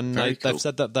 And they've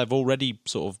said that they've already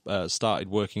sort of started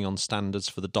working on standards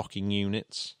for the docking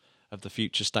units of the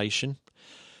future station.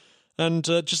 And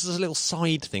just as a little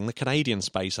side thing, the Canadian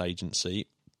Space Agency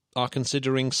are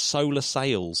considering solar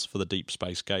sails for the Deep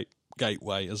Space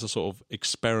Gateway as a sort of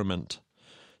experiment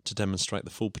to demonstrate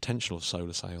the full potential of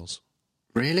solar sails.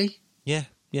 Really? Yeah.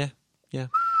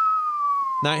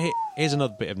 Now, here's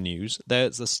another bit of news.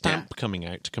 There's a stamp coming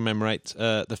out to commemorate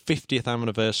the 50th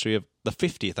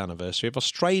anniversary of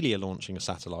Australia launching a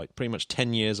satellite, pretty much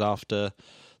 10 years after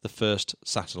the first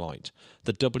satellite,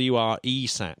 the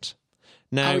WRESat.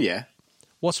 Now,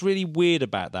 what's really weird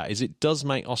about that is it does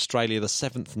make Australia the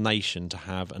 7th nation to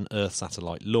have an Earth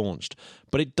satellite launched,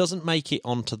 but it doesn't make it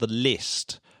onto the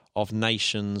list of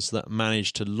nations that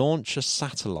managed to launch a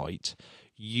satellite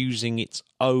using its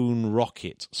own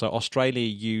rocket. So Australia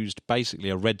used basically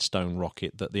a Redstone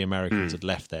rocket that the Americans had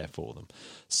left there for them.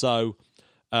 So,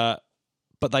 but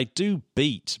they do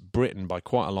beat Britain by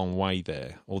quite a long way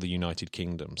there, or the United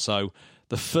Kingdom. So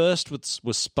the first was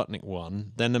Sputnik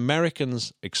 1, then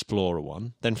Americans Explorer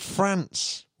 1, then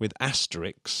France with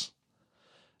Asterix,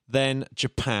 then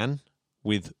Japan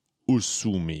with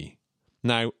Usumi.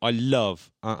 Now,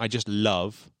 I just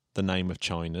love the name of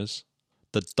China's.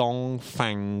 The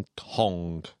Dongfang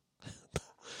Hong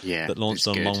that launched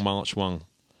on Long March 1.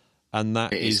 And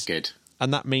that is good.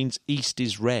 And that means East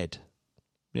is red.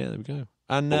 Yeah, there we go.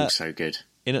 And also good.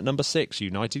 In at number 6,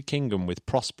 United Kingdom with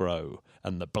Prospero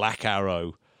and the Black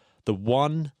Arrow, the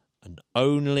one and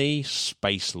only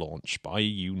space launch by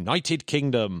United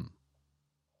Kingdom.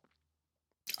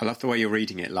 I love the way you're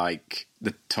reading it like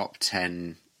the top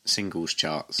 10 singles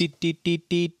charts.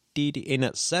 In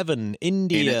at 7,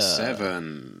 India. In at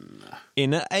 7.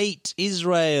 In at 8,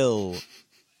 Israel.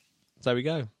 There we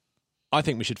go. I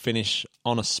think we should finish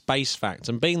on a space fact.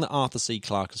 And being that Arthur C.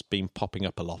 Clarke has been popping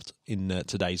up a lot in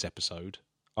today's episode,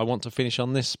 I want to finish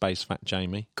on this space fact,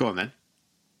 Jamie. Go on, then.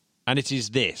 And it is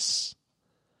this,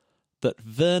 that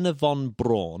Wernher von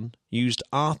Braun used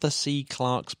Arthur C.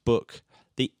 Clarke's book,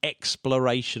 The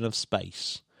Exploration of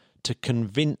Space, to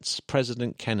convince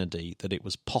President Kennedy that it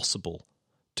was possible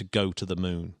to go to the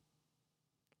moon.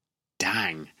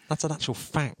 Dang. That's an actual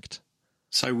fact.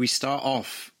 So we start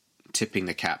off tipping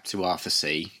the cap to Arthur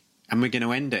C, and we're going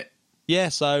to end it. Yeah,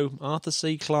 so Arthur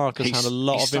C. Clarke has had a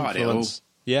lot of influence.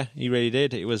 Yeah, he really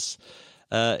did. It was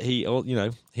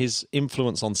his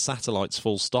influence on satellites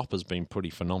full stop has been pretty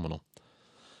phenomenal.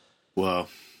 Well,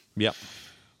 yep.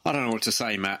 I don't know what to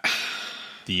say, Matt.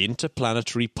 The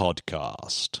Interplanetary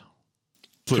Podcast.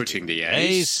 Putting the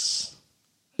ace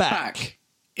back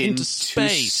into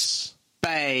space.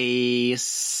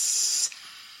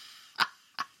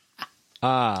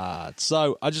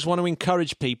 So I just want to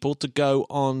encourage people to go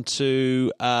on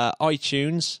to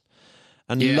iTunes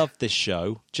and love this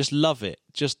show. Just love it.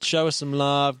 Just show us some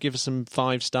love, give us some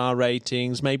 5-star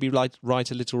ratings, maybe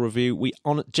write a little review. We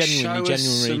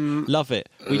genuinely love it.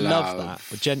 We love that.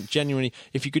 Genuinely,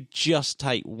 if you could just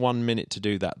take 1 minute to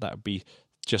do that, that would be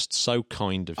just so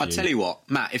kind of you. I'll tell you what,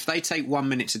 Matt, if they take 1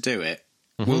 minute to do it,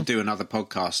 we'll do another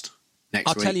podcast next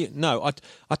week.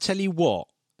 I'll tell you what.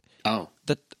 Oh.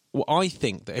 I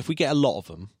think that if we get a lot of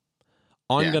them,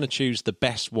 I'm going to choose the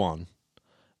best one,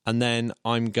 and then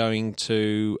I'm going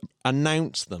to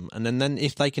announce them, and then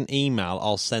if they can email,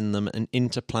 I'll send them an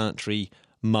interplanetary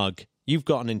mug. You've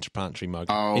got an interplanetary mug,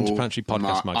 interplanetary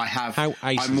podcast mug. I have. How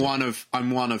ace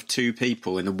I'm one of 2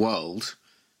 people in the world.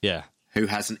 Yeah. Who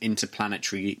has an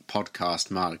interplanetary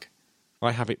podcast mug?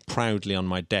 I have it proudly on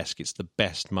my desk. It's the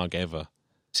best mug ever.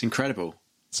 It's incredible.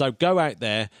 So go out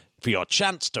there. for your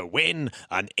chance to win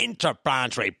an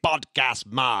Interplanetary Podcast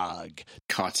mug.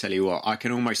 Can't tell you what, I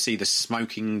can almost see the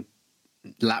smoking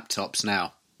laptops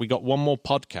now. We got one more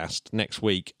podcast next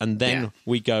week, and then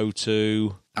we go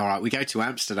to... All right, we go to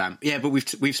Amsterdam. Yeah, but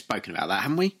we've spoken about that,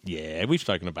 haven't we? Yeah, we've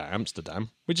spoken about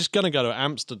Amsterdam. We're just going to go to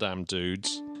Amsterdam,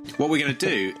 dudes. What we're going to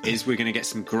do is we're going to get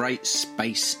some great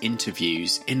space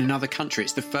interviews in another country.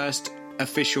 It's the first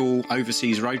official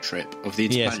overseas road trip of the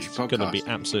Interplanetary Podcast. It's going to be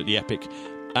absolutely epic.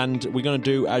 And we're going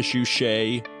to do, as you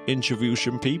say, interview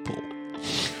some people.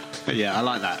 Yeah, I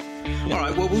like that. All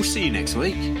right, well, we'll see you next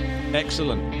week.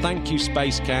 Excellent. Thank you,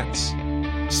 Space Cats.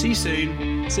 See you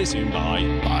soon. See you soon. Bye.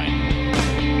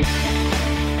 Bye.